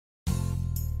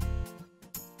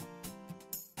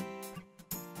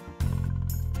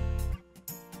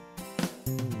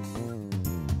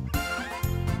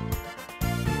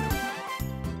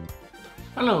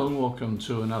Hello and welcome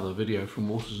to another video from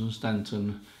Waters and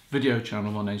Stanton video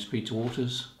channel. My name is Peter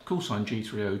Waters, call sign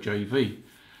G30JV,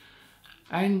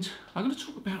 and I'm going to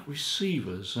talk about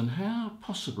receivers and how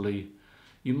possibly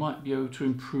you might be able to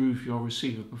improve your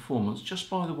receiver performance just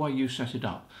by the way you set it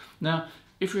up. Now,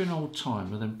 if you're an old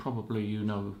timer, then probably you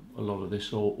know a lot of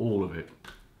this or all of it.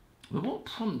 But what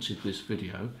prompted this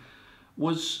video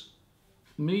was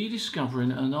me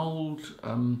discovering an old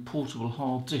portable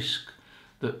hard disk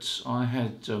that I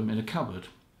had in a cupboard,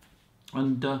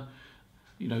 and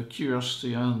you know,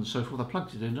 curiosity and so forth, I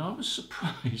plugged it in and I was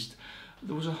surprised.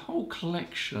 There was a whole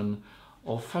collection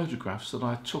of photographs that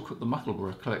I took at the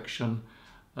Muckleborough collection,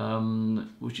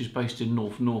 which is based in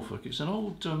North Norfolk. It's an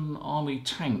old army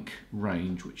tank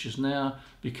range which has now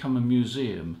become a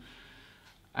museum,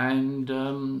 and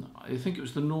I think it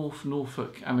was the North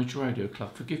Norfolk Amateur Radio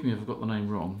Club, forgive me if I've got the name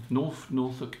wrong, North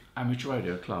Norfolk Amateur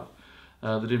Radio Club,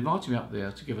 that invited me up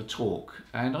there to give a talk,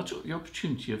 and I took the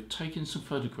opportunity of taking some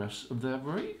photographs of their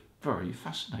very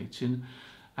fascinating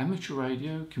amateur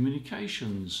radio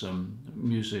communications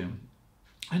museum.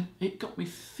 And it got me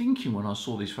thinking when I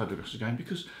saw these photographs again,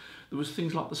 because there was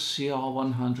things like the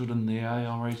CR100 and the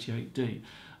AR88D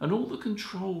and all the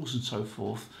controls and so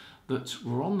forth that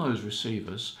were on those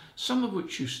receivers, some of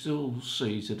which you still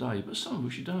see today, but some of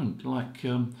which you don't, like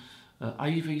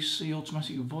AVC,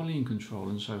 automatic volume control,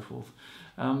 and so forth.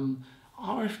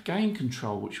 RF gain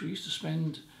control, which we used to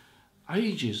spend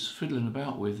ages fiddling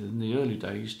about with in the early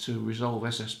days to resolve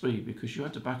SSB, because you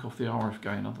had to back off the RF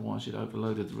gain, otherwise it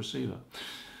overloaded the receiver.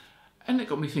 And it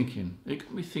got me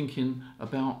thinking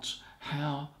about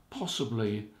how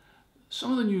possibly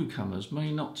some of the newcomers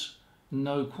may not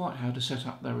know quite how to set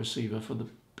up their receiver for the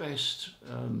best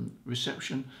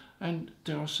reception and,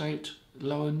 dare I say it,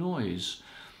 lower noise.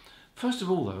 First of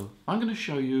all though, I'm going to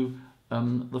show you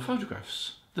the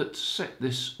photographs that set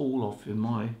this all off in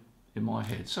my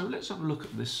head. So let's have a look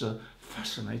at this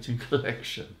fascinating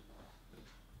collection.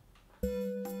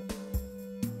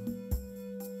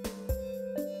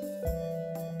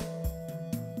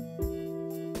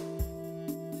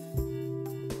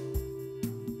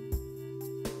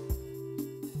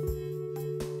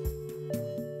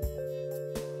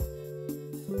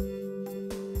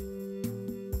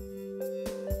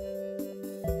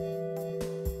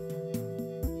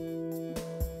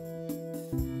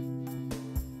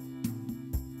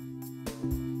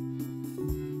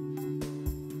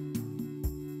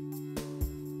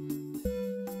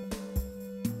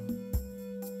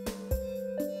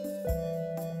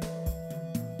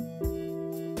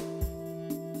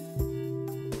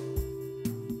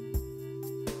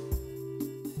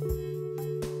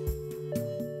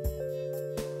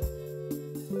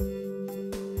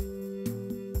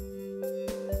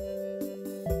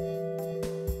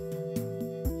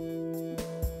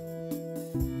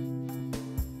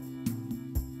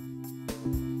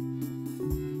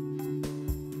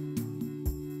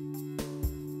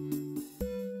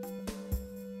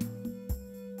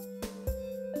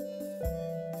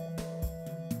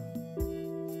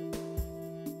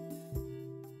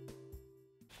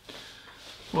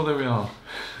 Well, there we are.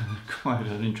 Quite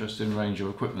an interesting range of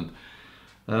equipment.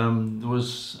 There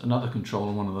was another control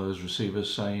on one of those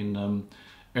receivers saying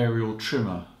aerial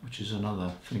trimmer, which is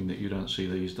another thing that you don't see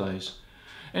these days.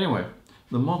 Anyway,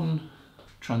 the modern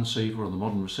transceiver or the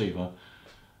modern receiver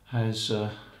has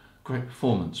great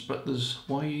performance, but there's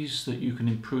ways that you can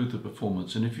improve the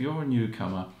performance, and if you're a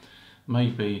newcomer,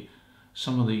 maybe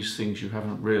some of these things you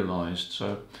haven't realised.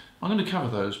 So I'm going to cover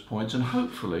those points, and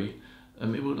hopefully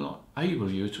it will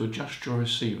enable you to adjust your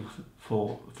receiver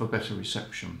for better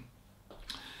reception.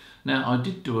 Now, I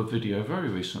did do a video very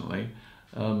recently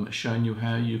showing you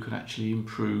how you could actually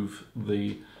improve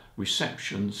the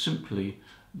reception simply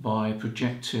by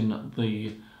projecting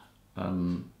the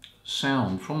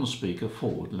sound from the speaker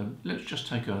forward. Let's just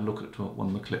take a look at one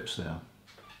of the clips there.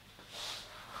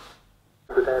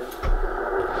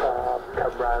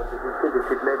 Come round. We've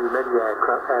visited many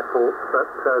airports, but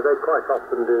they quite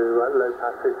often do low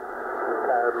passes,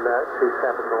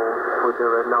 27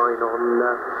 or 9 on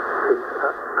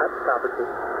at Staverton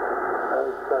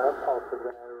as part of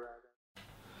their...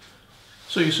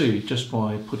 So you see, just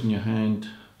by putting your hand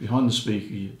behind the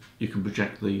speaker, you can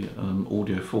project the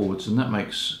audio forwards, and that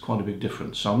makes quite a big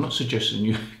difference. So I'm not suggesting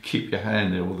you keep your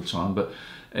hand there all the time, but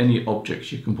any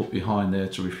objects you can put behind there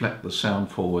to reflect the sound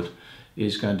forward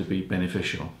is going to be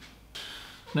beneficial.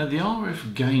 Now, the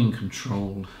RF gain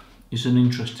control is an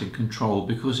interesting control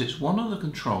because it's one of the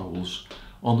controls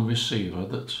on the receiver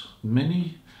that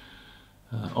many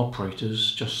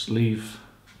operators just leave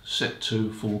set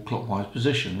to full clockwise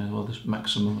position, or this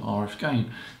maximum RF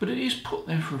gain, but it is put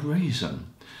there for a reason.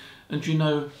 And you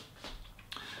know,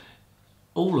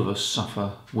 all of us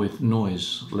suffer with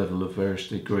noise level of various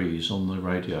degrees on the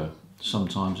radio.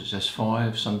 Sometimes it's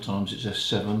S5, sometimes it's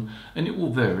S7, and it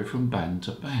will vary from band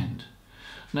to band.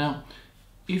 Now,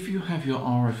 if you have your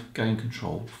RF gain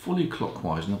control fully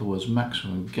clockwise, in other words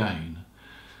maximum gain,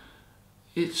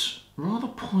 it's rather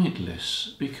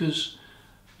pointless because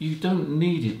you don't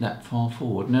need it that far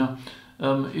forward. Now,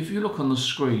 if you look on the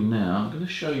screen now, I'm going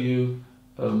to show you,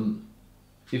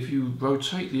 if you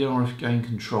rotate the RF gain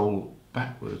control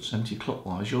backwards,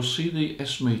 anti-clockwise, you'll see the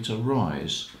S meter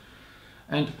rise.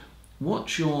 And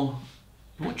what you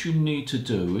need to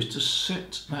do is to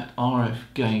set that RF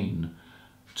gain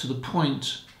to the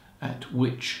point at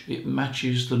which it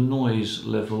matches the noise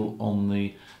level on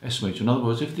the S meter. In other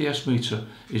words, if the S meter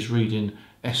is reading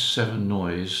S7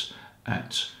 noise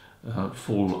at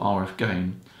full RF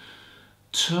gain,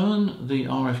 turn the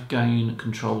RF gain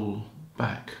control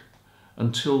back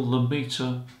until the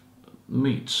meter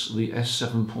meets the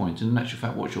S7 point. And in actual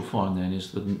fact, what you'll find then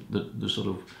is the sort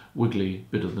of wiggly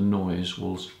bit of the noise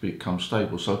will become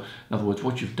stable. So in other words,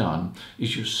 what you've done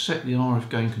is you've set the RF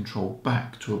gain control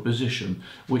back to a position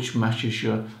which matches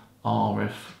your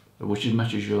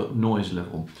matches your noise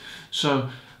level. So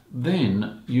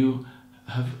then you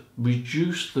have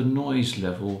reduced the noise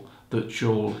level that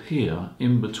you'll hear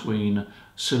in between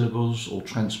syllables or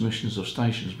transmissions of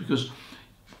stations, because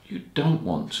you don't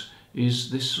want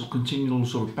is this continual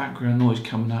sort of background noise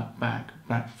coming up, back,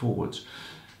 forwards.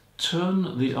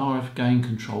 Turn the RF gain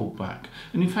control back.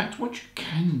 And in fact, what you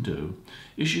can do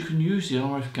is you can use the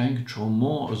RF gain control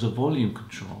more as a volume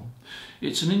control.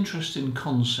 It's an interesting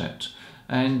concept,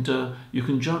 and you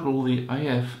can juggle the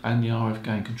AF and the RF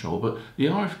gain control, but the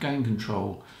RF gain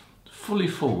control fully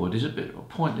forward is a bit of a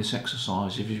pointless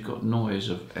exercise if you've got noise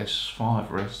of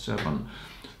S5 or S7.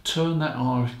 Turn that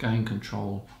RF gain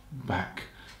control back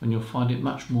and you'll find it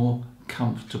much more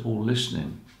comfortable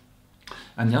listening.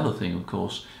 And the other thing, of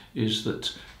course, is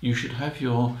that you should have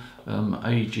your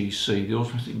AGC, the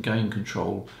automatic gain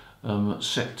control,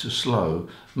 set to slow.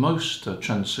 Most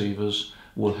transceivers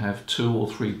will have 2 or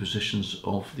 3 positions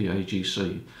of the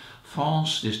AGC.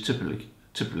 Fast is typically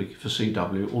for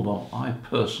CW, although I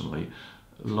personally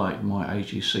like my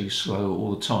AGC slow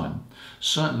all the time.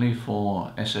 Certainly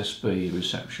for SSB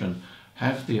reception,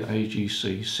 have the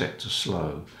AGC set to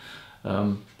slow.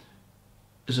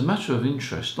 As a matter of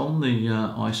interest, on the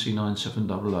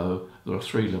IC9700 there are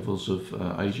 3 levels of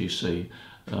AGC,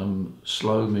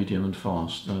 slow, medium and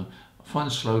fast. I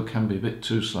find slow can be a bit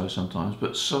too slow sometimes,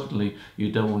 but certainly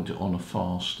you don't want it on a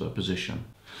fast position.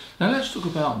 Now let's talk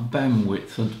about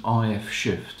bandwidth and IF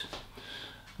shift.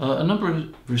 A number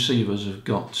of receivers have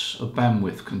got a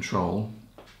bandwidth control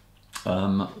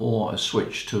or a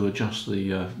switch to adjust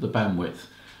the bandwidth.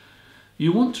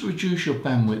 You want to reduce your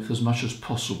bandwidth as much as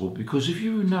possible, because if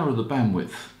you narrow the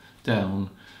bandwidth down,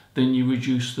 then you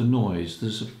reduce the noise.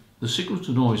 The signal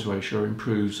to noise ratio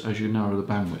improves as you narrow the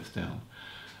bandwidth down.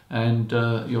 And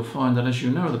you'll find that as you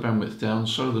narrow the bandwidth down,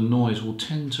 so the noise will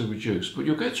tend to reduce. But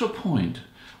you'll get to a point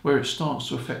where it starts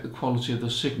to affect the quality of the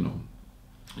signal.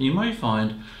 You may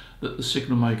find that the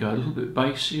signal may go a little bit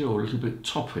bassy or a little bit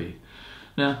toppy.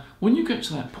 Now, when you get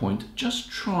to that point, just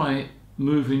try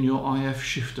moving your IF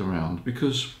shift around,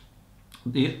 because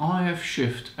the IF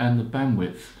shift and the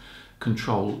bandwidth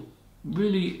control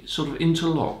really sort of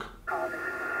interlock.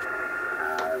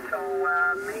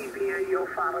 Maybe you're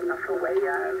far enough away.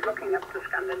 Looking up to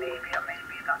Scandinavia,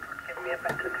 maybe that would give me a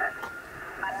better test.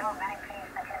 I'm not very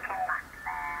pleased that you came back.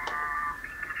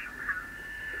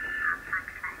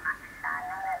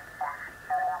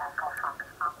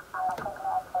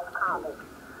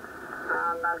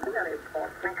 That's very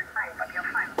important next time, but you're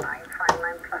fine.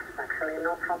 9 plus actually,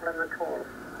 no problem at all.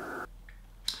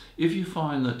 If you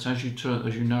find that as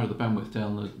you narrow the bandwidth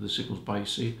down, the signal's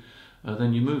bassy,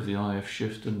 then you move the IF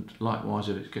shift, and likewise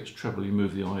if it gets treble, you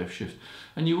move the IF shift,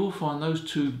 and you will find those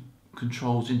 2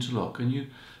 controls interlock, and you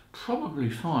probably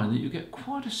find that you get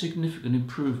quite a significant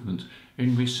improvement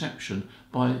in reception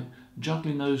by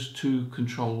juggling those 2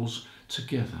 controls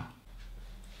together.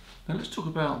 Now let's talk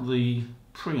about the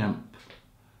preamp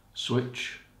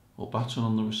switch or button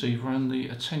on the receiver and the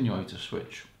attenuator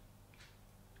switch.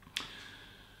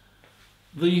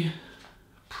 The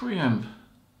preamp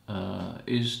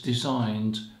is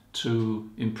designed to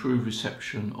improve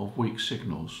reception of weak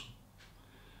signals.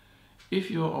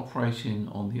 If you're operating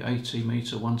on the 80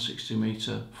 metre, 160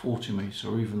 metre, 40 metre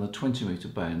or even the 20 metre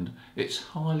band, it's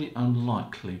highly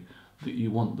unlikely that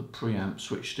you want the preamp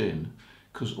switched in,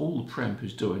 because all the preamp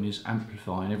is doing is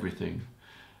amplifying everything.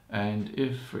 And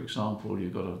if, for example,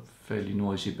 you've got a fairly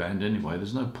noisy band anyway,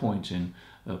 there's no point in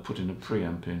putting a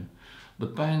preamp in. The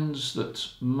bands that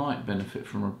might benefit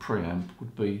from a preamp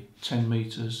would be 10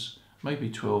 metres,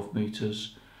 maybe 12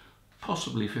 metres,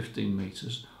 possibly 15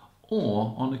 metres,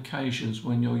 or on occasions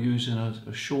when you're using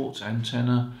a short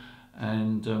antenna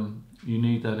and you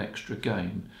need that extra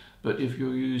gain. But if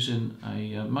you're using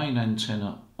a main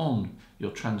antenna on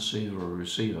your transceiver or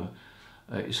receiver,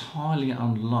 it's highly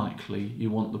unlikely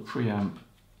you want the preamp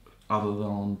other than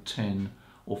on 10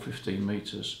 or 15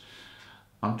 metres.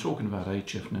 I'm talking about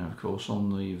HF now, of course.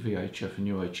 On the VHF and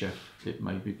UHF it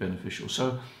may be beneficial.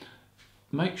 So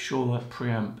make sure that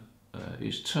preamp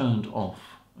is turned off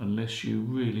unless you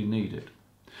really need it.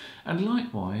 And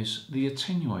likewise the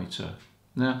attenuator.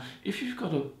 Now if you've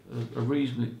got a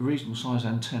reasonable size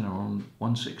antenna on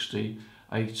 160,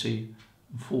 80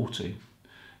 and 40,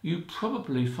 you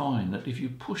probably find that if you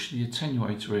push the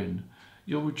attenuator in,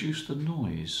 you'll reduce the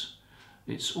noise.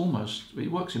 It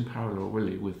works in parallel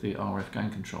really with the RF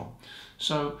gain control.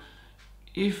 So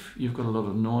if you've got a lot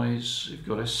of noise, if you've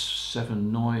got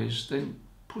S7 noise, then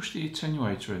push the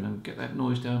attenuator in and get that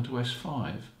noise down to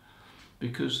S5,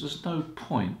 because there's no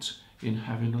point in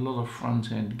having a lot of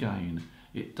front end gain.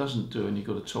 It doesn't do any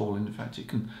good at all. In fact, it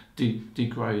can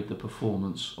degrade the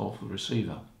performance of the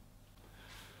receiver.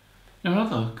 Now,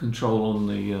 another control on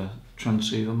the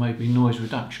transceiver may be noise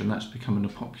reduction. That's becoming a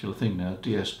popular thing now,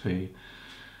 DSP,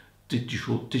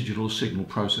 digital signal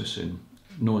processing,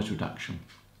 noise reduction.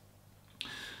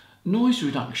 Noise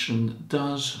reduction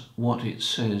does what it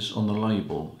says on the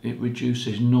label. It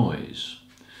reduces noise.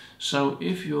 So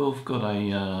if you've got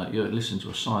you're listening to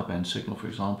a sideband signal, for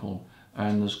example,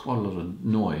 and there's quite a lot of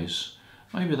noise,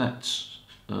 maybe that's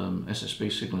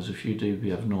SSB signal is a few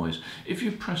dB of noise. If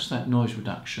you press that noise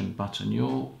reduction button,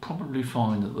 you'll probably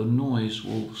find that the noise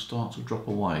will start to drop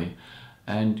away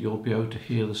and you'll be able to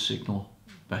hear the signal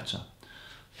better.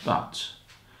 But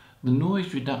the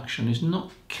noise reduction is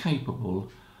not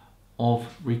capable of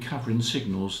recovering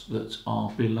signals that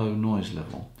are below noise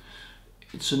level.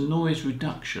 It's a noise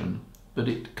reduction, but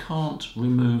it can't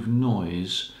remove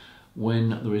noise when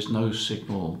there is no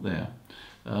signal there.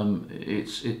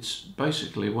 It's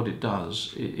basically what it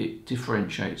does, it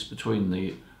differentiates between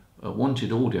the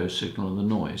wanted audio signal and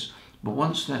the noise. But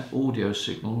once that audio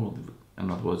signal,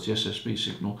 in other words the SSB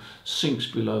signal, sinks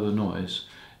below the noise,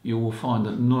 you will find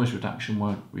that noise reduction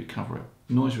won't recover it.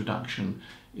 Noise reduction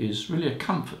is really a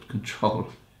comfort control.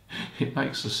 It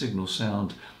makes the signal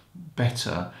sound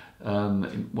better.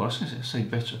 Well, I say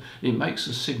better. It makes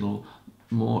the signal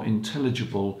more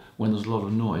intelligible when there's a lot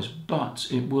of noise, but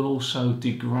it will also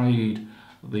degrade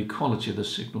the quality of the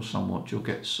signal somewhat. You'll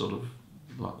get sort of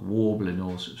like warbling,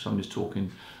 or if somebody's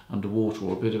talking underwater,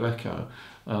 or a bit of echo.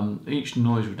 Each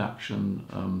noise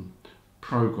reduction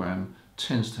program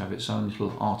tends to have its own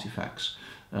little artifacts,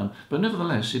 but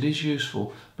nevertheless it is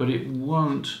useful, but it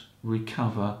won't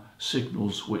recover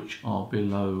signals which are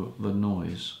below the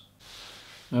noise.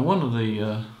 Now, one of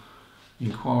the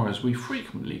inquiries we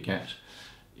frequently get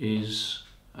is,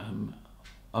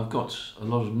 I've got a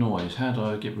lot of noise, how do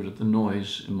I get rid of the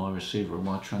noise in my receiver or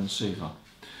my transceiver?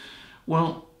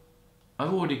 Well,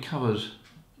 I've already covered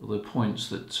the points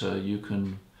that you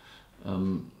can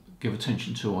give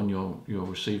attention to on your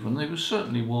receiver, and they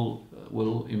certainly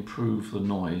will improve the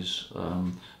noise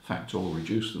factor or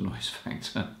reduce the noise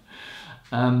factor.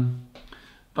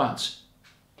 But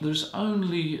there's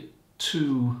only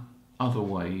two other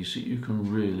ways that you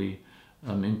can really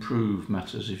improve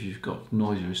matters if you've got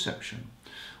noisy reception.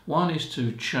 One is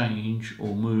to change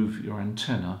or move your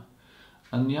antenna,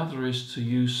 and the other is to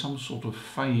use some sort of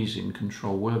phasing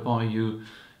control whereby you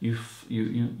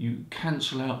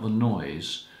cancel out the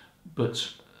noise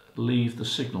but leave the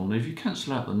signal. And if you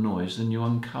cancel out the noise, then you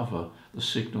uncover the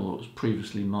signal that was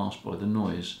previously masked by the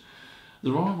noise.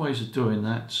 There are ways of doing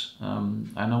that,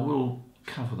 and I will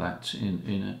cover that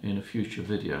in a future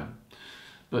video.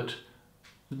 But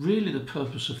really the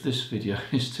purpose of this video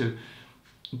is to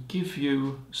give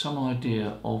you some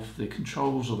idea of the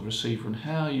controls of the receiver and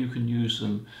how you can use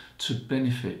them to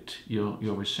benefit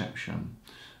your reception.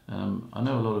 I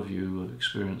know a lot of you who have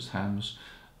experienced hams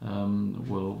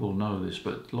will know this,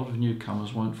 but a lot of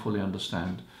newcomers won't fully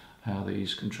understand how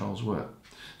these controls work.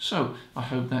 So I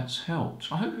hope that's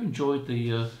helped. I hope you enjoyed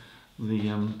the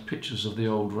pictures of the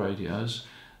old radios,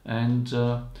 and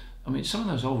I mean, some of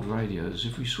those old radios,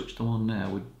 if we switched them on now,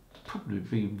 would probably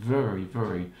be very,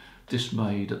 very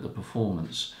dismayed at the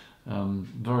performance.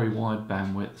 Very wide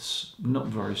bandwidths, not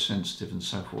very sensitive, and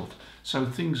so forth. So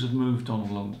things have moved on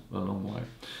a long way.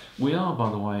 We are, by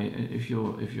the way, if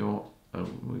you're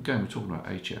again, we're talking about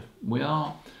HF, we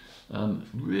are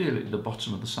really at the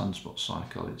bottom of the sunspot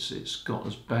cycle. It's got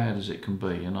as bad as it can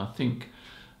be, and I think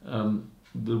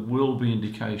there will be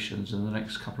indications in the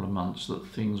next couple of months that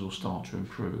things will start to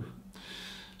improve.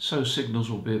 So signals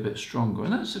will be a bit stronger,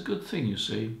 and that's a good thing, you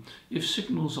see. If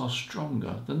signals are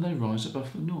stronger, then they rise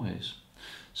above the noise.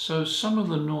 So some of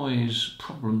the noise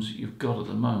problems that you've got at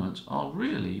the moment are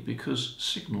really because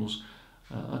signals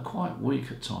are quite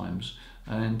weak at times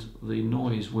and the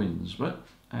noise wins. But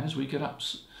as we get up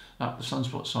the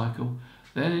sunspot cycle,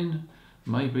 then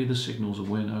maybe the signals will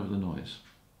win over the noise.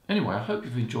 Anyway, I hope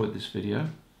you've enjoyed this video.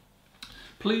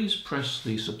 Please press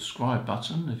the subscribe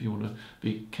button if you want to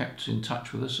be kept in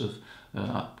touch with us of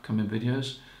upcoming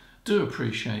videos. Do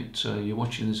appreciate you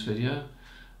watching this video,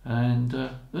 and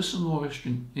there's some more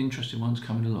interesting ones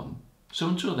coming along. So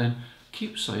until then,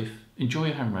 keep safe, enjoy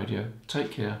your ham radio,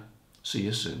 take care, see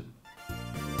you soon.